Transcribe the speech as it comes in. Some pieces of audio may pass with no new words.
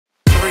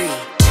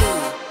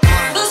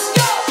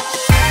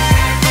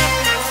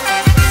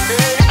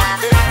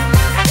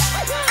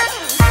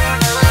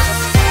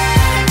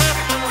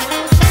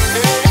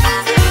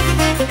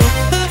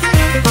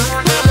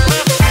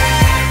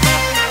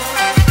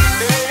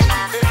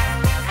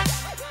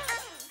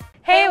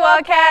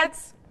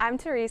Wildcats! I'm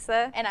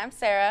Teresa. And I'm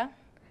Sarah.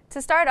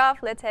 To start off,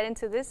 let's head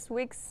into this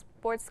week's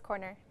Sports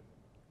Corner.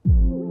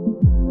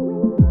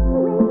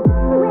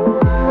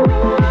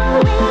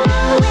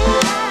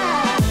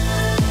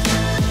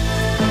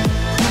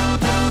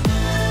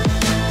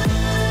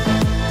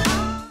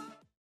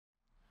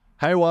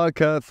 Hey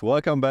Wildcats,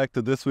 welcome back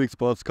to this week's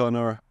Sports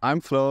Corner.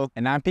 I'm Flo.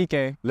 And I'm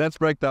PK. Let's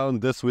break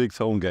down this week's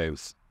home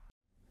games.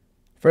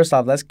 First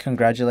off, let's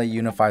congratulate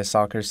Unified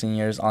Soccer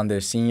seniors on their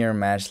senior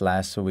match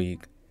last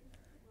week.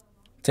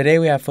 Today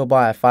we have football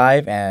at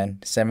 5 and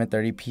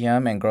 7:30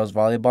 p.m. and girls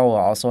volleyball will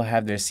also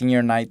have their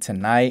senior night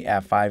tonight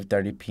at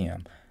 5:30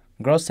 p.m.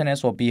 Girls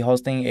tennis will be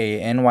hosting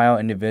a NYL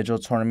individual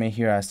tournament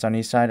here at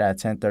Sunnyside at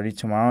 10:30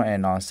 tomorrow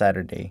and on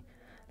Saturday.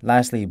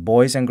 Lastly,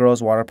 boys and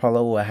girls water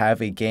polo will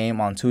have a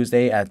game on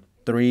Tuesday at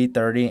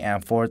 3:30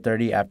 and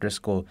 4:30 after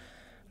school.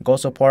 Go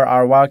support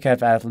our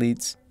Wildcat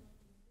athletes.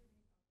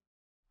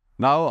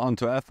 Now on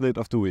to Athlete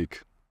of the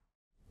Week.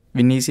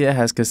 Vinicia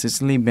has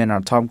consistently been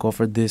our top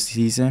golfer this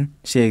season.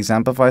 She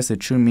exemplifies the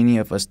true meaning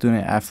of a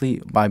student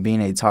athlete by being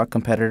a top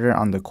competitor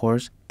on the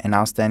course, an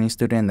outstanding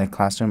student in the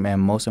classroom,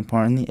 and most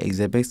importantly,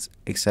 exhibits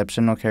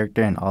exceptional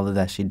character in all of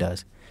that she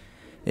does.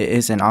 It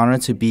is an honor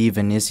to be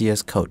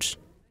Vinicia's coach.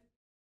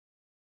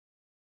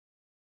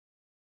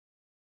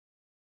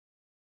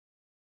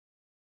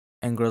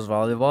 And girls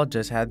volleyball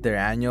just had their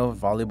annual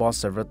volleyball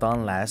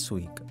serve-a-thon last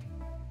week.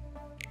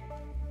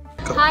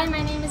 Hi,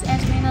 my name is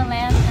Angelina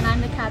Lamb, and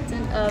I'm the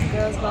captain of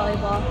girls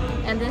volleyball,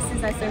 and this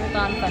is our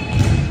serve-a-thon fun.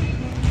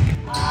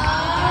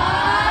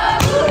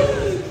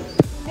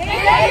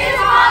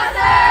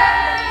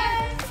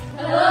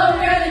 Hello,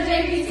 we are the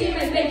JV team,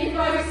 and thank you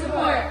for your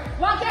support.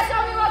 Wildcats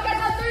on me,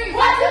 Wildcats on 3.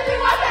 1, 2, 3,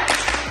 Wildcats!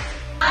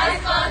 I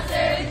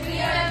sponsor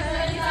BM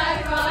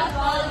Sunnyside Cross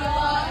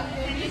Volleyball,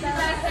 and this is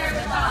our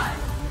serve-a-thon.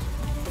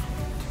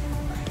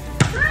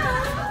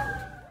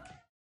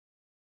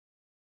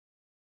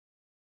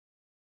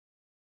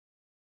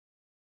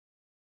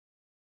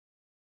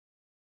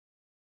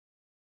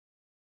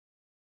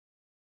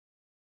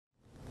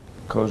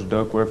 Coach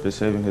Duckworth is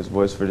saving his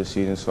voice for the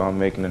season, so I'm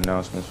making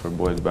announcements for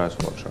boys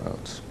basketball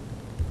tryouts.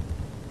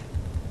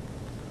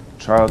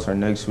 Tryouts are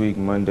next week,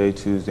 Monday,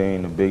 Tuesday,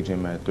 in the Big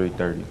Gym at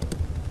 3:30.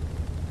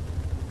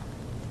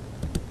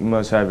 You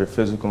must have your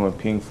physical and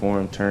pink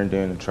form turned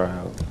in to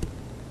tryout.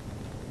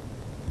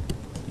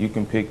 You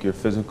can pick your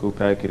physical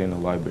packet in the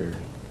library.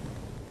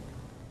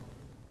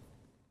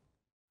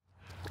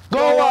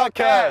 Go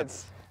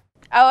Wildcats!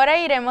 Ahora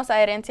iremos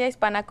a Herencia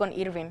Hispana con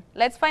Irving.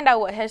 Let's find out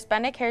what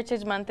Hispanic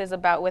Heritage Month is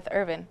about with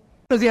Irving.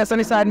 Buenos días,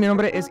 Sunnyside. Mi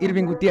nombre es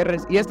Irving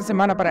Gutiérrez y esta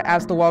semana para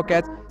Ask the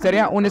Wildcats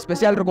sería un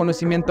especial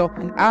reconocimiento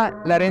a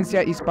la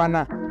herencia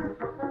hispana.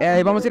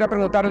 Vamos a ir a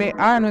preguntarle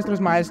a nuestros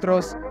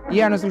maestros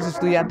y a nuestros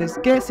estudiantes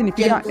qué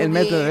significa el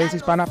mes de la herencia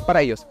hispana para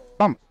ellos.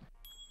 Vamos.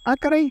 Ah,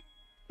 caray.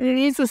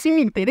 Eso sí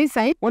me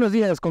interesa, ¿eh? Buenos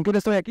días. ¿Con quién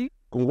estoy aquí?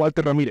 Con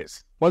Walter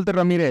Ramírez. Walter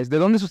Ramírez. ¿De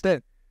dónde es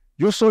usted?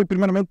 Yo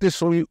primeramente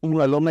soy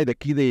un alumno de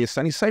aquí de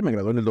Sunnyside, me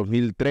gradué en el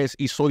 2003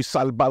 y soy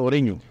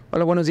salvadoreño.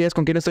 Hola, buenos días.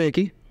 ¿Con quién estoy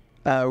aquí?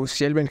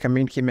 Uciel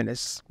Benjamín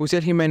Jiménez.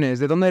 Uciel Jiménez.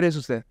 ¿De dónde eres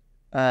usted?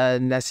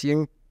 Nací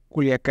en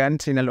Culiacán,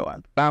 Sinaloa.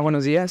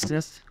 Buenos días.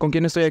 Yes. ¿Con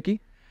quién estoy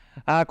aquí?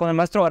 Con el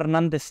maestro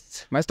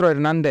Hernández. Maestro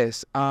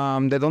Hernández.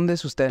 ¿De dónde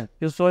es usted?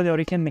 Yo soy de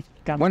origen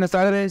mexicano. Buenas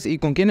tardes. ¿Y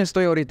con quién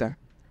estoy ahorita?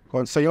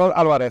 Con señor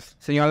Álvarez.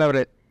 Señor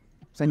Álvarez.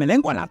 Se me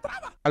lengua la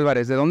traba.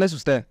 Álvarez, ¿de dónde es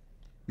usted?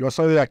 Yo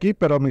soy de aquí,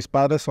 pero mis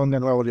padres son de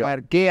Nuevo León. A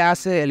ver, ¿qué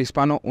hace el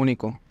hispano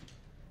único?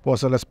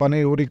 Pues el hispano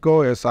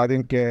único es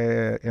alguien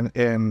que,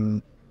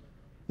 en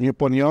mi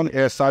opinión,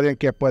 es alguien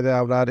que puede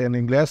hablar en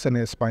inglés, en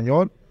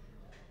español.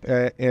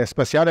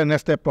 Especial en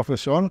esta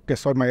profesión, que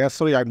soy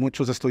maestro y hay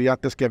muchos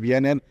estudiantes que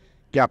vienen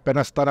que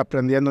apenas están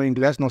aprendiendo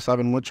inglés, no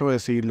saben mucho, y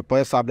si le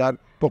puedes hablar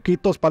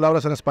poquitas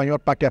palabras en español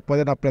para que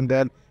puedan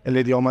aprender el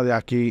idioma de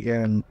aquí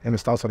en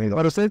Estados Unidos.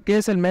 Para usted, ¿qué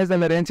es el mes de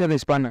la herencia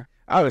hispana?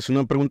 Es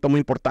una pregunta muy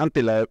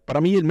importante.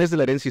 Para mí el mes de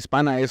la herencia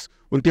hispana es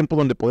un tiempo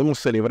donde podemos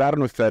celebrar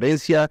nuestra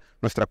herencia,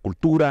 nuestra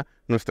cultura,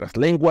 nuestras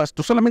lenguas,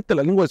 no solamente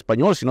la lengua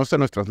español, sino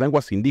nuestras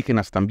lenguas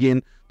indígenas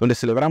también, donde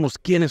celebramos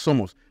quiénes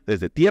somos,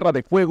 desde Tierra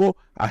de Fuego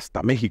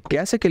hasta México. ¿Qué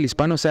hace que el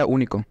hispano sea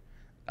único?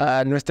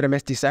 Nuestro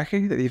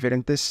mestizaje de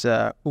diferentes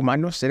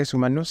seres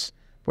humanos,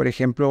 por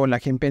ejemplo, la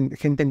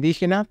gente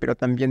indígena, pero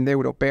también de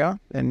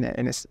europea,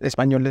 en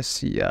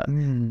españoles y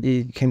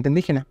gente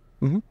indígena.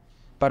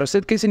 Para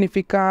usted, ¿qué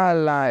significa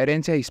la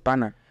herencia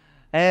hispana?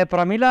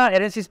 Para mí la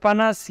herencia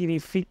hispana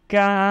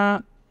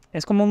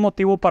es como un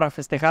motivo para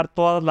festejar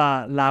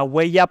toda la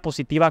huella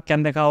positiva que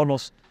han dejado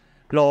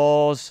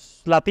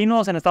los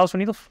latinos en Estados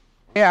Unidos.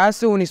 ¿Qué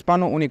hace un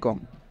hispano único?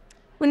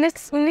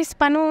 Un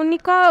hispano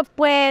único,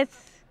 pues,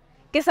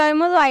 que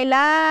sabemos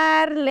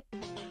bailar.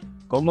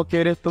 ¿Cómo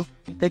quieres tú?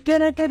 Te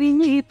quiere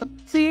cariñito,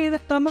 sí, de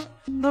toma,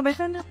 no me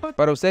ganas.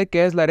 Para usted,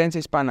 ¿qué es la herencia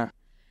hispana?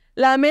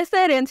 La mes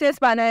de herencia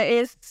hispana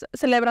es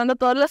celebrando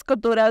todas las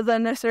culturas de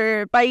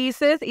nuestros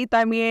países y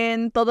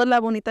también toda la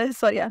bonita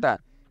historia. ¿A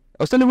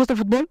usted le gusta el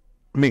fútbol?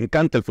 Me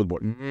encanta el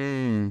fútbol.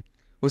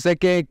 ¿Usted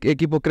qué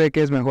equipo cree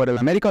que es mejor, el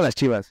América o las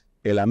Chivas?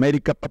 El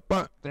América,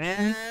 papá.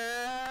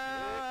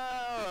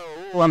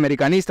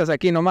 Americanistas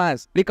aquí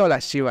nomás. ¿Rica o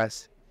las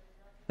Chivas?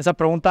 Esa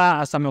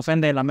pregunta hasta me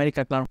ofende el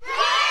América, claro.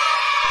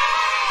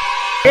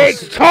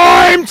 It's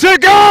time to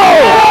go!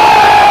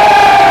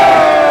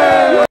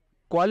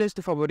 ¿Cuál es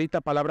tu favorita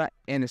palabra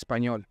en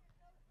español?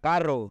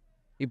 Carro.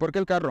 ¿Y por qué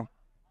el carro?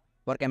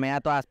 Porque me da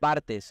a todas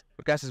partes.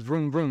 Porque haces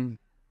vroom vroom,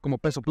 como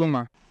Peso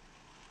Pluma.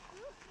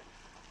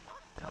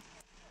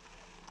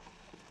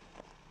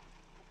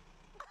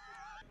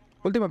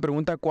 Última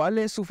pregunta, ¿cuál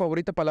es su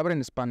favorita palabra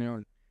en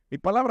español? Mi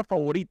palabra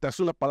favorita es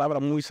una palabra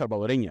muy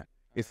salvadoreña.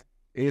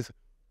 Es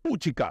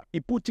puchica.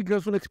 Y puchica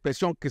es una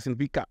expresión que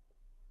significa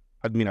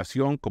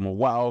admiración, como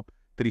wow,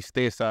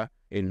 tristeza,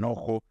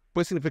 enojo.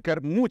 Puede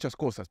significar muchas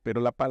cosas, pero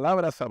la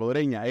palabra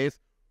salvadoreña es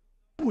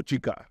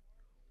puchica.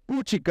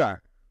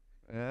 Puchica.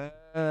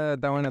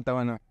 Está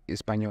bueno.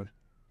 Español.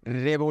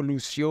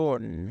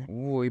 Revolución.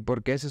 Uy,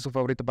 ¿por qué esa es su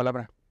favorita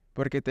palabra?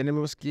 Porque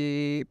tenemos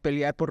que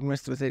pelear por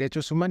nuestros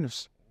derechos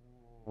humanos.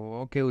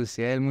 Ok,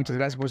 Uciel, muchas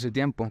gracias por su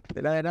tiempo.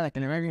 De nada, que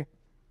le vaya bien.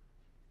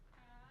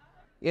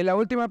 Y la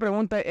última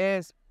pregunta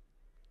es,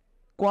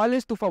 ¿cuál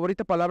es tu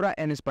favorita palabra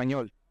en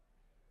español?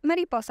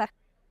 Mariposa.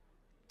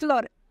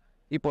 Flor.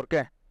 ¿Y por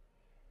qué?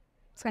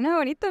 Suena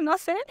bonito, no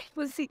sé.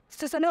 Pues sí,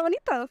 se suena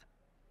bonito.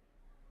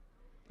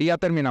 Y ya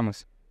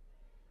terminamos.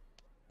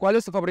 ¿Cuál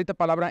es tu favorita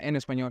palabra en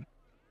español?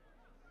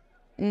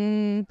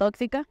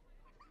 Tóxica.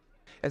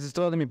 Eso es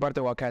todo de mi parte,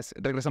 Wildcats.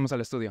 Regresamos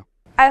al estudio.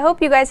 I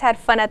hope you guys had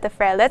fun at the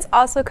fair. Let's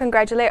also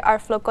congratulate our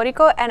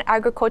Folclórico and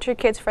agriculture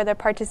kids for their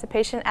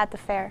participation at the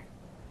fair.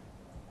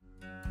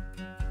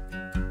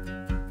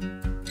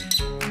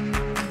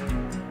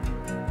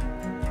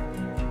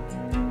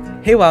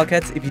 Hey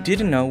Wildcats, if you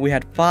didn't know, we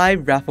had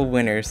 5 raffle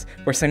winners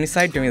for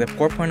Sunnyside during the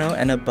 4.0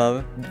 and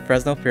above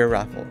Fresno Fair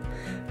raffle.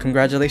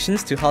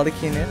 Congratulations to Holly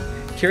Keenan,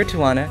 Kira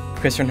Tuana,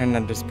 Christian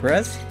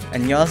Hernandez-Perez,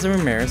 and Yaza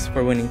Ramirez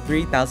for winning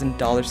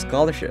 $3,000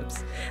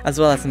 scholarships, as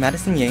well as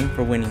Madison Yang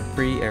for winning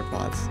free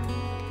AirPods.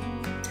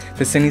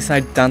 The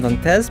Sunnyside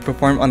Dandantes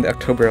performed on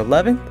October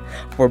 11th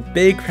for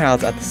big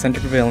crowds at the Center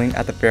Pavilion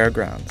at the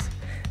fairgrounds.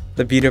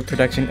 The video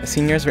production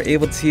seniors were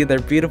able to see their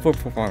beautiful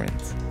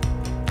performance.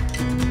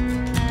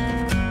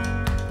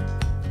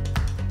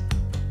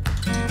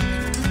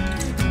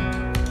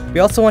 We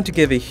also want to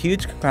give a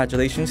huge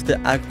congratulations to the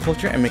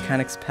Agriculture and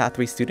Mechanics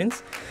Pathway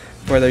students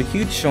for their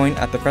huge showing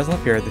at the Fresno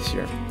Fair this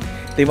year.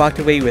 They walked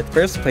away with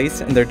first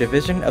place in their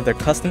division of their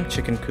custom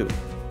chicken coop.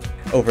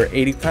 Over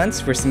 80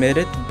 plants were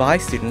submitted by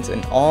students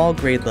in all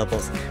grade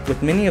levels,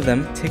 with many of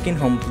them taking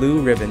home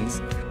blue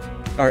ribbons.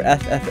 Our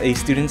FFA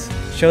students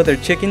show their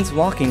chickens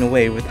walking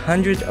away with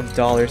hundreds of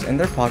dollars in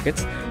their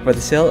pockets for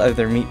the sale of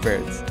their meat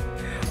birds.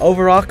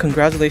 Overall,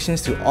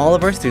 congratulations to all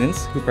of our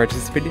students who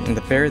participated in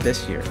the fair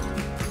this year.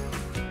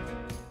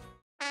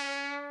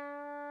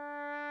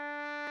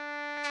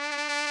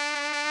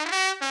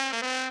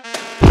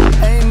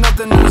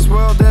 In this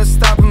world that's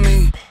stopping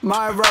me.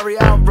 My Rari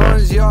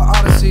outruns your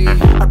Odyssey.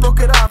 I broke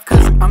it off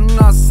cause I'm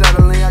not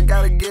settling. I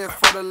gotta get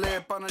for the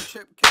lip on a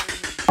chip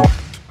cake.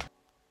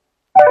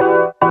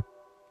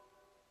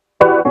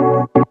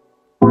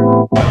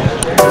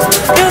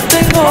 Yo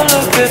tengo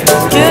lo que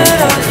tú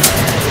quieras.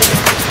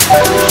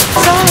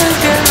 Sabes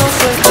que no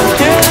soy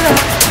cualquiera.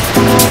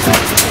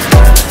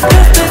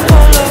 Yo tengo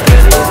lo que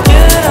tú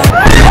quieras.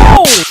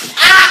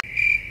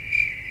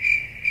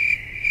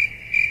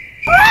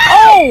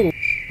 Oh!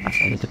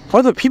 What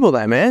are the people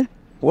there, man?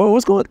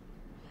 What's going on?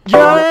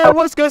 Yo,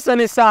 what's good,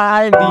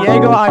 Sunnyside? I'm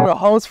Diego. I'm your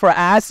host for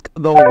Ask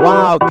the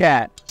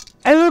Wildcat.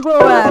 And look where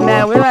we're at,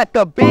 man. We're at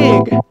the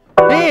big,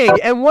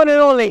 and one and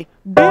only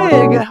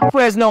big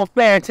Fresno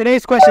Fair.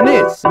 Today's question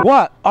is,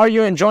 what are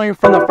you enjoying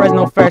from the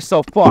Fresno Fair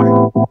so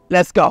far?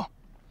 Let's go.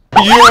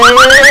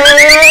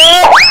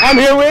 Yeah! I'm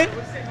here with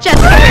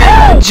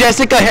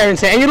Jessica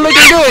Harrington. And you're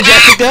looking good,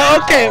 Jessica.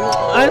 Okay.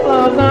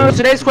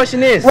 Today's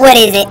question is, what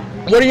is it?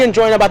 What are you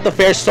enjoying about the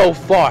fair so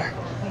far?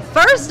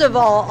 First of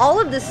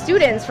all of the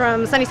students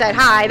from Sunnyside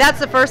High, that's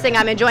the first thing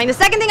I'm enjoying. The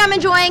second thing I'm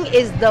enjoying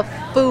is the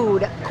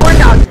food. Corn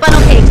dogs,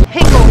 funnel cakes,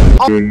 pickles,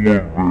 all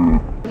here.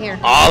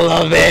 All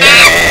of it.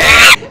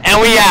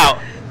 And we out.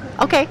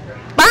 Okay,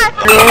 bye.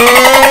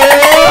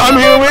 I'm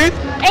here with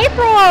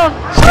April.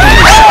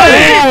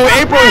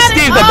 April and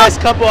Steve, the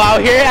best couple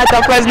out here at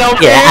the Fresno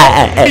Fair.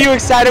 What are you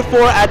excited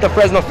for at the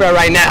Fresno Fair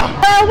right now?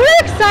 We're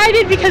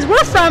excited because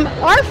we're from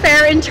our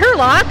fair in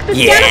Turlock, the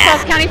Santa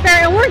Claus County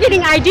Fair, and we're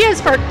getting ideas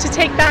to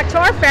take back to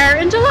our fair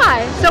in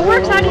July. So we're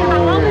excited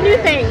about all the new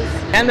things.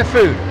 And the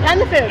food.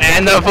 And the food.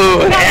 And the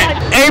food.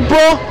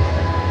 April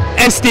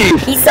and Steve.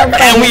 He's so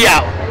funny. And we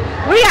out.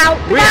 We out.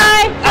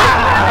 Bye.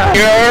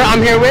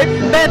 I'm here with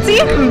Betsy.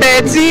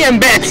 Betsy and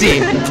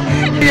Betsy.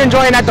 What are you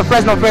enjoying at the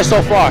Fresno Fair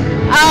so far?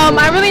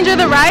 I really enjoy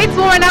the rides.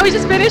 Well, right now we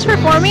just finished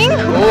performing.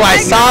 Oh, I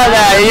saw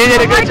that. You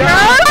did a good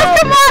job.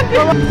 Come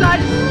on. So I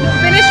just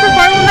finished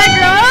performing with my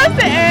girls,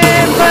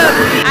 and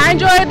I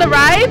enjoyed the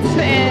rides,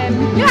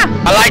 and yeah.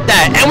 I like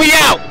that. And we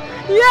out.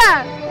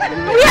 Yeah.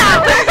 We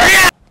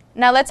out.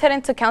 Now let's head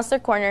into Counselor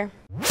Corner.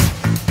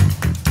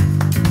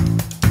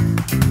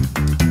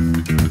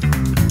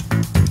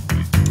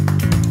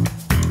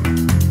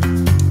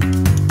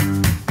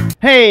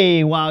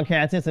 Hey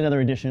Wildcats, it's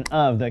another edition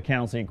of the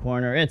Counseling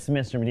Corner. It's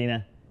Mr.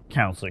 Medina,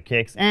 Counselor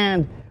Kicks,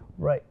 and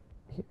right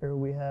here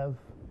we have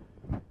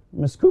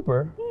Miss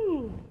Cooper.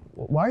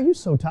 Why are you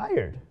so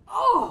tired?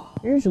 Oh,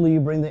 Usually you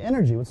bring the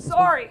energy. What's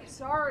sorry.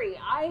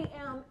 I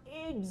am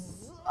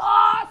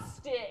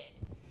exhausted.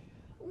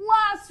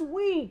 Last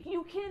week,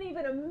 you can't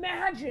even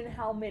imagine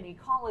how many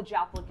college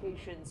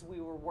applications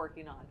we were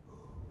working on.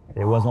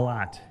 It was a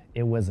lot.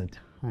 It was a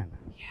ton.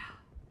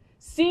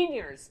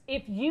 Seniors,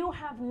 if you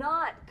have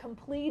not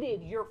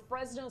completed your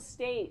Fresno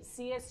State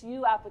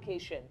CSU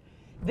application,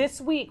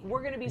 this week we're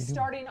going to be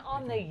starting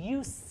on the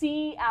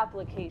UC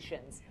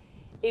applications.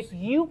 If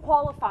you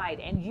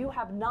qualified and you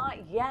have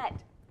not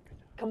yet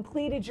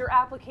completed your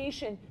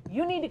application,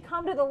 you need to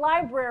come to the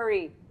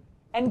library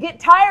and get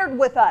tired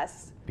with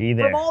us. Be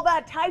there. From all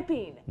that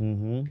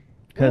typing.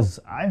 Because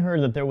I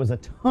heard that there was a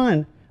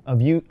ton of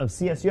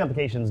CSU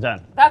applications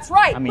done. That's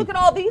right. I mean, look at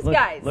all these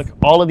guys. Look,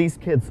 all of these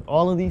kids,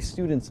 all of these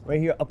students right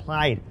here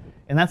applied.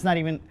 And that's not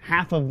even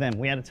half of them.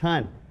 We had a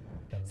ton.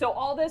 So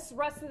all this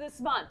rest of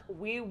this month,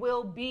 we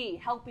will be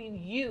helping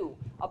you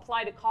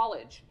apply to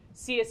college.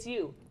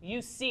 CSU,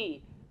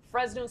 UC,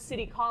 Fresno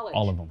City College.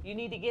 All of them. You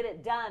need to get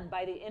it done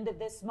by the end of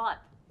this month.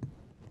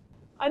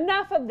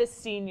 Enough of the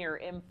senior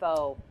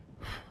info.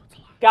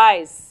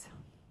 Guys,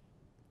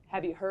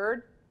 have you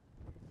heard?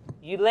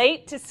 You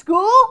late to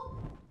school?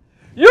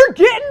 You're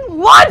getting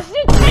lunch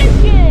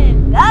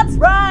detention! That's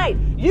right!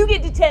 You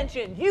get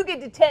detention, you get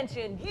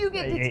detention, you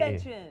get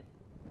detention.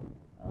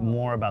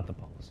 More about the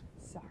policy.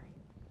 Sorry.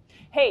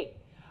 Hey,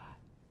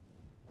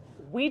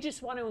 we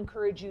just want to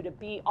encourage you to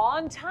be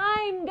on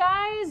time,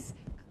 guys.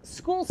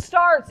 School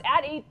starts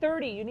at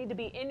 8:30. You need to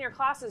be in your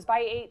classes by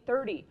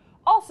 8:30.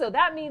 Also,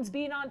 that means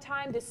being on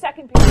time to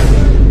second period,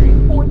 third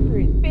period, fourth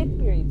period, fifth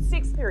period,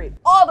 sixth period,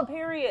 all the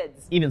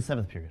periods. Even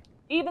seventh period.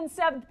 Even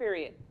seventh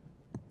period.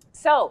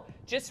 So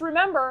just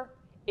remember,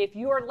 if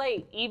you are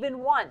late even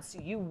once,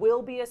 you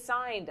will be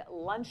assigned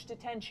lunch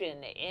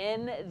detention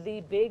in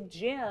the big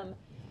gym.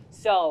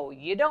 So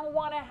you don't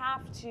want to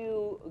have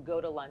to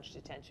go to lunch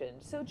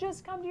detention. So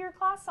just come to your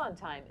class on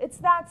time. It's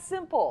that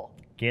simple.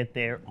 Get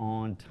there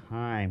on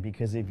time,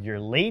 because if you're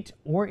late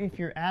or if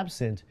you're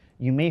absent,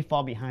 you may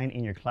fall behind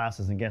in your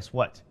classes. And guess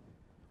what?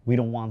 We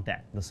don't want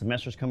that. The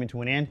semester's coming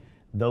to an end.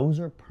 Those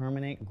are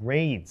permanent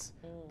grades.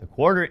 The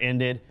quarter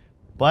ended,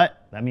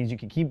 but that means you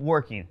can keep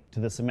working to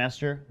the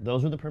semester.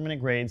 Those are the permanent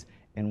grades.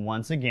 And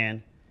once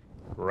again,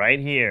 right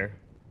here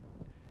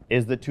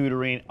is the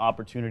tutoring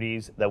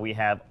opportunities that we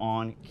have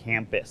on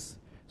campus.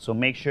 So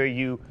make sure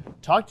you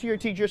talk to your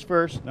teachers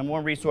first, number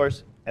one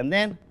resource, and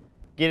then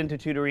get into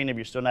tutoring if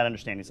you're still not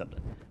understanding something.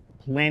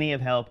 Plenty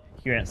of help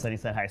here at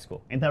Sunnyside High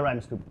School. Ain't that right,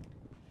 Ms. Cooper?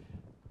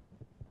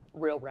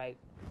 Real right.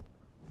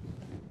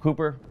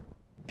 Cooper.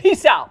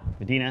 Peace out.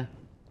 Medina,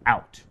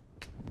 out.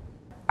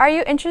 Are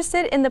you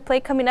interested in the play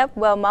coming up?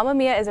 Well, Mamma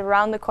Mia is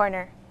around the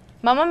corner.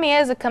 Mamma Mia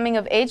is a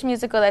coming-of-age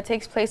musical that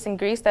takes place in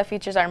Greece that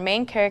features our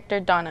main character,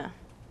 Donna.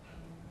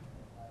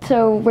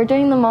 So we're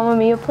doing the Mamma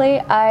Mia play.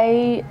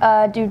 I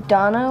do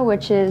Donna,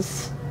 which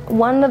is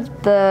one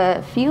of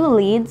the few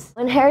leads.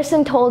 When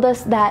Harrison told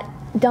us that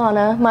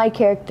Donna, my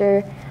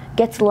character,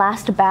 gets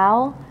last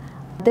bow,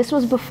 this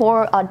was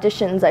before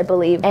auditions, I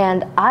believe,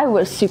 and I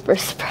was super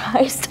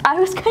surprised.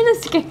 I was kind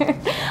of scared.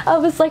 I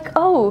was like,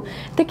 oh,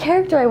 the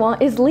character I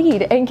want is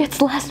lead and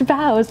gets last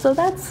bow, so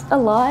that's a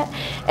lot.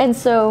 And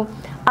so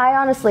I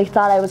honestly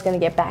thought I was going to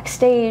get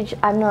backstage.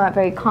 I'm not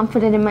very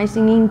confident in my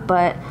singing,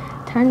 but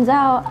turns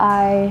out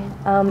I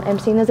am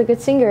seen as a good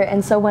singer.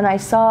 And so when I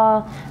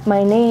saw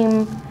my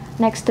name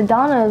next to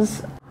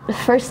Donna's, the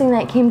first thing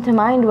that came to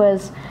mind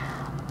was,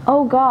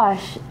 oh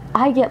gosh,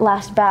 I get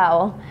last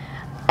bow.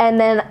 And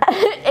then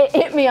it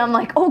hit me, I'm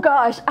like, oh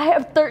gosh, I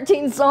have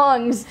 13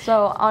 songs.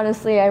 So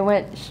honestly, I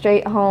went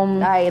straight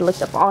home. I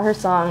looked up all her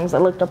songs, I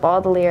looked up all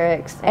the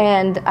lyrics,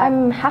 and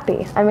I'm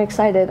happy, I'm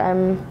excited.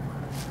 I'm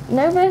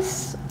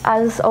nervous,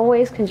 as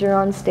always, because you're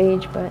on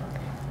stage, but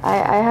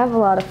I have a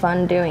lot of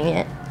fun doing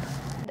it.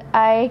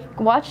 I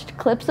watched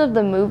clips of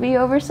the movie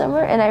over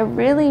summer, and I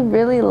really,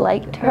 really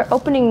liked her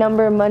opening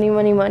number, Money,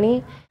 Money,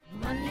 Money.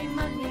 Money,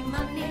 money,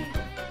 money,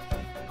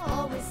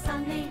 always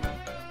sunny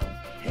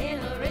in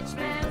a rich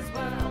man's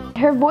world.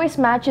 Her voice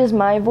matches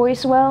my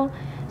voice well,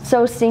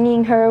 so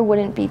singing her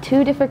wouldn't be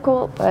too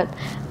difficult, but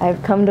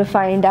I've come to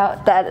find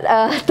out that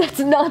that's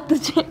not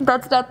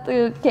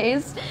the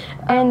case.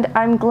 And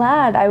I'm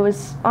glad I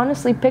was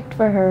honestly picked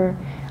for her.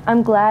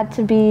 I'm glad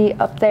to be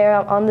up there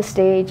on the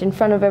stage in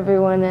front of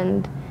everyone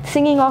and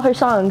singing all her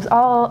songs,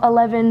 all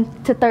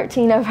 11 to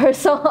 13 of her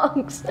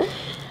songs.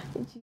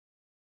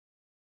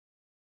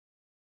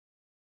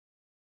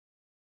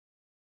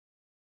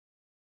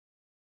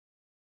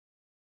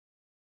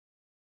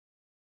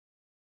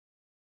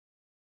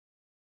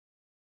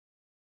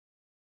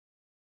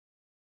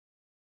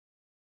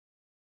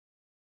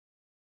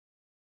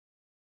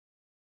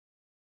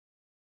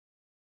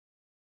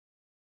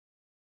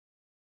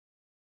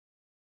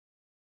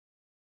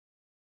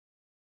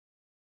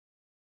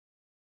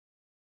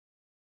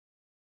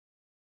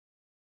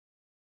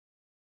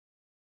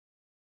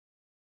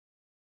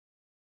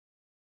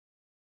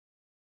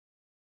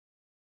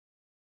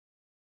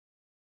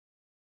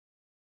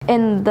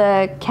 in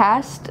the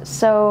cast,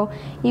 so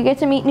you get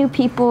to meet new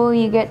people,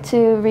 you get to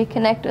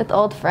reconnect with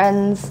old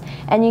friends,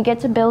 and you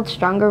get to build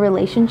stronger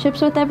relationships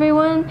with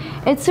everyone.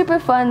 It's super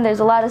fun. There's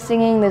a lot of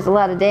singing, there's a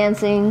lot of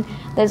dancing,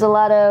 there's a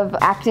lot of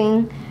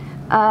acting.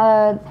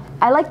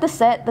 I like the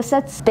set. The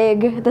set's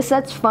big, the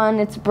set's fun,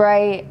 it's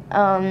bright,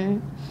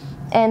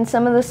 and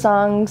some of the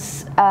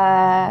songs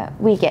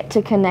we get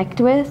to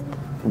connect with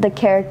the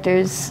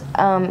characters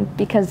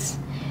because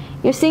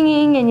you're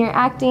singing and you're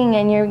acting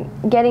and you're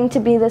getting to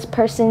be this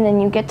person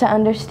and you get to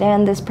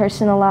understand this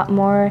person a lot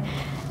more,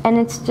 and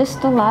it's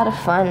just a lot of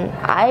fun.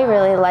 I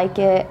really like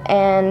it,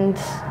 and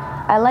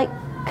I like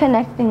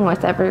connecting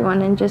with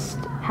everyone and just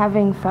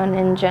having fun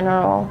in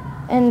general.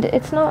 And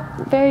it's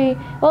not very,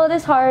 well, it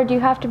is hard.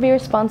 You have to be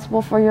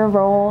responsible for your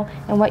role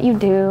and what you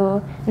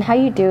do and how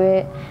you do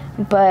it,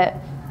 but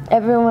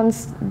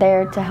everyone's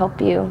there to help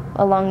you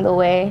along the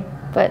way.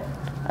 But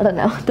I don't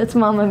know, that's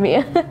Mamma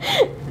Mia.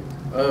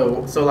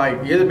 Oh, so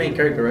like you're the main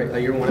character, right?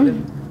 Like you're one of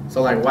them.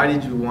 So like, why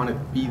did you want to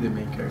be the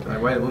main character?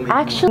 Like, what made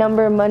Actually,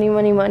 number Money,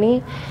 Money,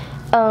 Money,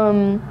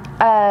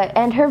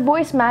 and her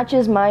voice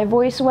matches my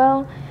voice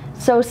well,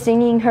 so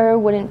singing her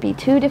wouldn't be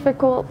too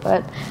difficult.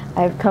 But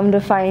I've come to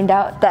find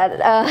out that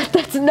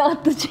that's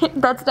not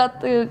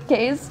the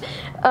case.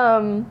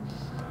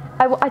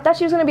 I thought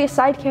she was gonna be a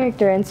side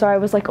character, and so I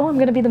was like, oh, I'm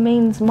gonna be the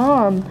main's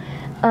mom.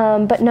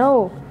 But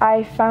no,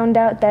 I found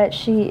out that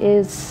she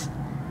is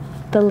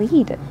the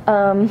lead.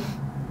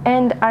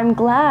 And I'm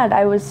glad.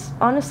 I was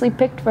honestly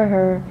picked for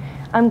her.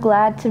 I'm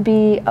glad to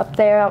be up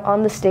there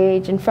on the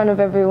stage in front of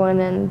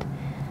everyone and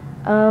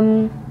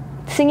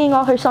singing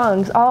all her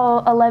songs,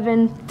 all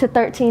 11 to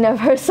 13 of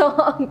her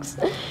songs.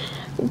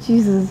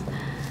 Jesus.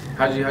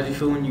 How'd you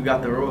feel when you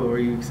got the role? Were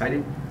you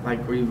excited?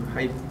 Like, were you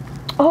hyped?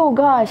 Oh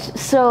gosh,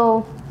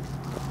 so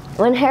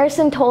when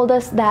Harrison told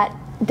us that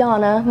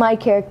Donna, my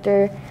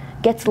character,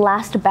 gets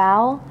last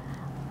bow,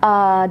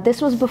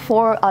 this was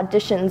before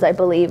auditions, I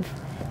believe.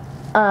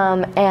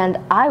 And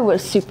I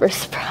was super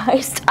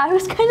surprised. I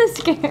was kind of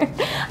scared.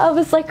 I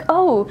was like,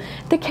 oh,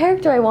 the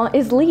character I want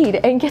is lead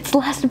and gets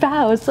last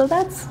bow, so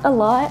that's a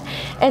lot.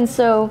 And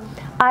so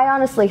I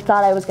honestly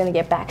thought I was going to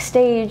get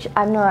backstage.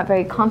 I'm not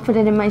very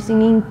confident in my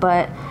singing,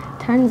 but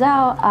turns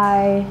out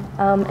I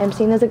am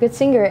seen as a good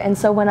singer. And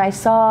so when I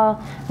saw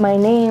my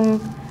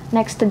name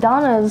next to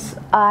Donna's,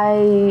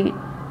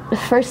 the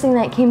first thing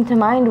that came to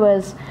mind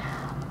was,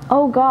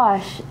 oh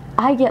gosh,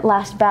 I get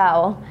last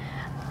bow.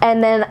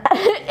 And then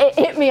it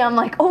hit me, I'm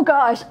like, oh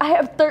gosh, I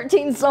have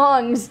 13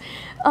 songs.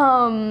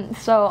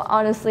 So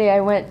honestly,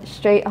 I went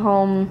straight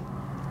home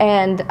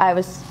and I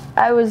was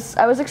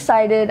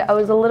excited. I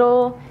was a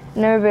little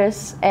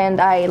nervous,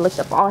 and I looked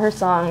up all her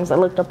songs. I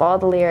looked up all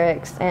the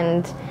lyrics,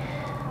 and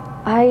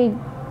I'm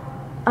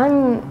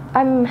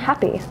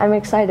happy. I'm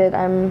excited.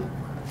 I'm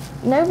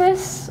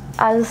nervous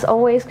as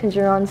always because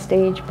you're on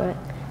stage, but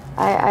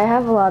I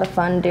have a lot of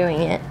fun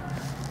doing it.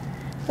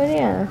 But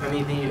yeah.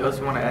 Anything else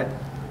you want to add?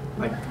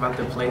 Like about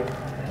the play?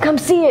 Come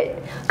see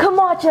it. Come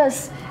watch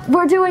us.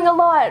 We're doing a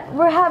lot.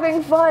 We're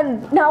having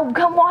fun. Now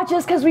come watch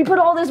us because we put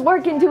all this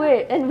work into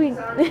it. And we,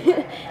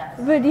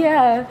 but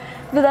yeah,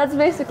 but that's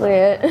basically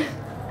it.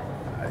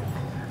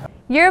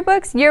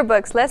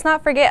 Yearbooks. Let's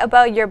not forget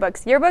about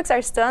yearbooks. Yearbooks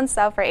are still on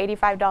sale for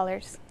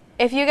 $85.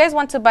 If you guys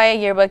want to buy a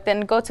yearbook,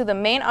 then go to the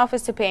main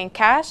office to pay in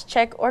cash,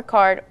 check, or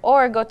card,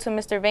 or go to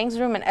Mr. Vang's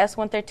room in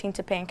S113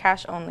 to pay in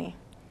cash only.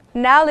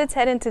 Now let's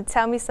head into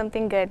Tell Me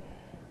Something Good.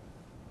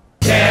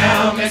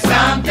 Tell me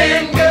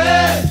something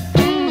good.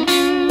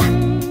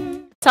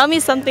 Tell me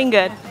something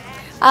good.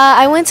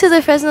 I went to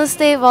the Fresno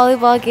State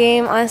volleyball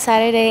game on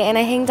Saturday, and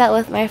I hanged out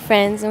with my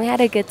friends, and we had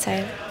a good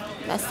time.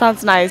 That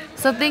sounds nice.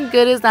 Something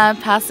good is that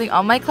I'm passing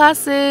all my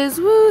classes.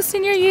 Woo,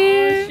 senior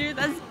year. Oh, shoot,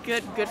 that's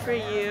good. Good for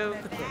you.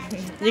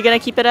 You gonna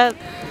keep it up?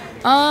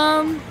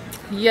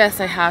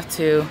 Yes, I have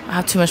to. I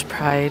have too much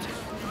pride.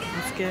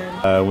 That's good.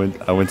 I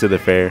went to the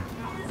fair.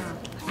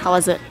 How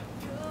was it?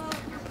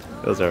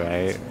 It was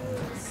alright.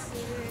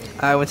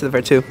 I went to the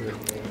fair too.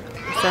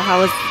 So how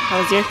was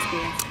your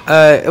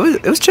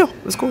experience? It was chill.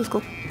 It was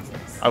cool.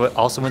 I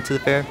also went to the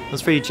fair. It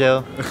was pretty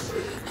chill.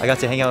 I got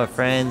to hang out with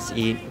friends,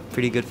 eat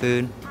pretty good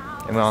food,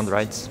 and went on the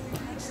rides.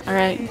 All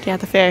right, yeah,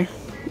 the fair.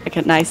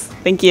 Okay, nice.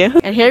 Thank you.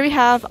 And here we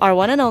have our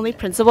one and only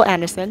Principal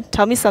Anderson.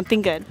 Tell me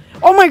something good.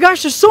 Oh my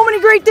gosh, there's so many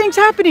great things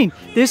happening.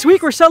 This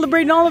week we're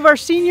celebrating all of our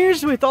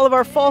seniors with all of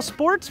our fall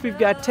sports. We've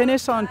got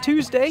tennis on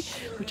Tuesday,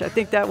 which I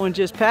think that one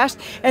just passed.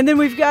 And then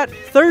we've got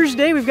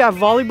Thursday, we've got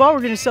volleyball.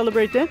 We're going to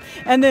celebrate them.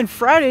 And then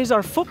Friday's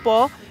our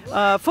football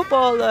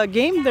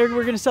game. There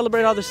we're going to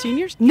celebrate all the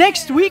seniors.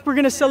 Next week we're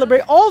going to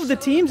celebrate all of the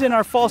teams in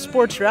our fall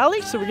sports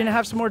rally. So we're going to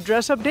have some more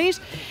dress-up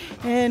days.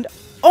 And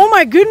oh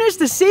my goodness,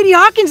 the Sadie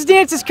Hawkins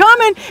dance is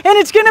coming, and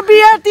it's going to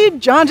be at the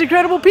John's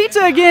Incredible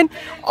Pizza again.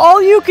 All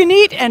you can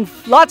eat and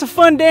lots of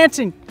fun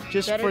dancing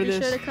just Better for be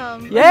this. sure to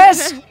come.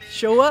 Yes,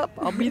 show up.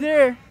 I'll be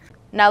there.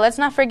 Now let's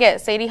not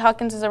forget, Sadie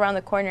Hawkins is around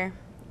the corner.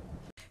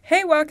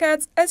 Hey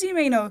Wildcats, as you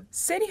may know,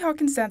 Sadie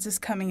Hawkins dance is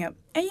coming up,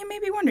 and you may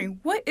be wondering,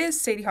 what is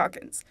Sadie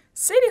Hawkins?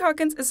 Sadie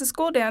Hawkins is a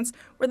school dance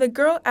where the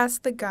girl asks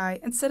the guy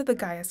instead of the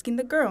guy asking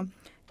the girl.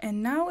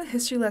 And now a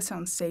history lesson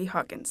on Sadie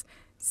Hawkins.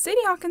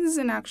 Sadie Hawkins is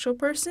an actual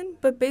person,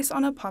 but based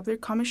on a popular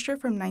comic strip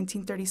from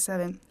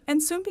 1937,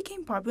 and soon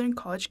became popular in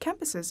college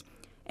campuses,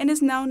 and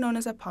is now known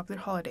as a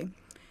popular holiday.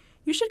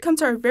 You should come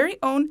to our very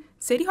own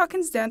Sadie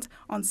Hawkins dance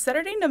on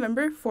Saturday,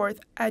 November 4th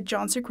at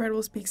John's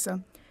Incredibles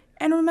Pizza.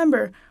 And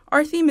remember,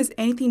 our theme is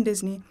anything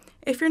Disney.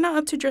 If you're not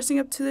up to dressing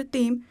up to the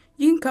theme,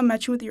 you can come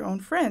matching with your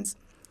own friends.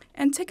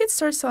 And tickets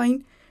start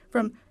selling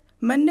from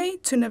Monday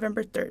to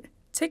November 3rd.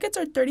 Tickets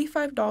are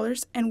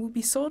 $35 and will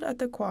be sold at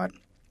the Quad.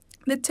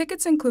 The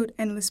tickets include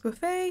endless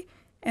buffet,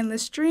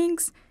 endless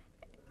drinks,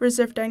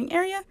 reserved dining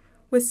area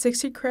with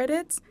 60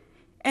 credits,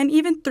 and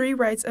even 3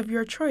 rides of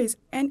your choice,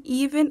 and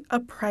even a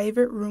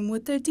private room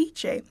with a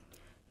DJ.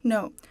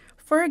 No,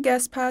 for a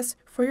guest pass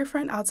for your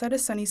friend outside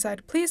of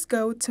Sunnyside, please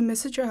go to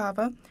Mrs.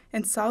 Jehava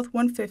in South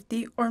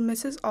 150 or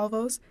Mrs.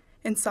 Alvo's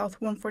in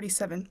South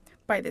 147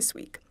 by this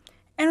week.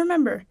 And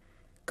remember,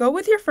 go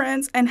with your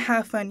friends and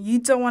have fun. You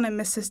don't want to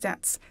miss this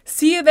dance.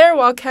 See you there,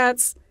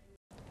 Wildcats!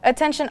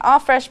 Attention all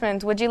freshmen,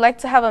 would you like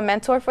to have a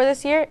mentor for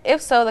this year?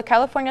 If so, the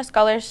California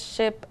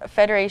Scholarship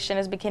Federation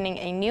is beginning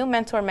a new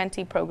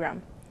mentor-mentee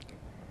program.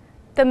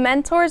 The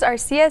mentors are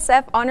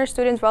CSF honor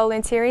students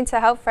volunteering to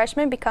help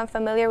freshmen become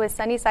familiar with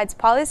Sunnyside's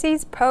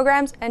policies,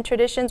 programs, and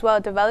traditions while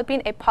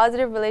developing a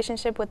positive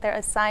relationship with their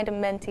assigned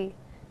mentee.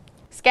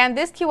 Scan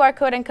this QR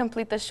code and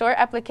complete the short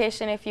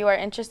application if you are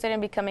interested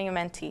in becoming a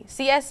mentee.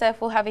 CSF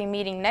will have a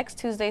meeting next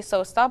Tuesday,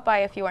 so stop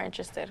by if you are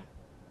interested.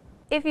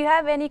 If you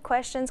have any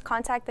questions,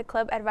 contact the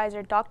club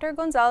advisor, Dr.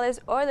 Gonzalez,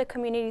 or the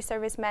community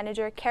service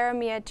manager,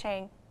 Karamia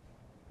Chang.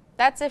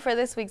 That's it for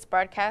this week's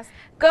broadcast.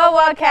 Go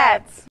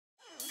Wildcats!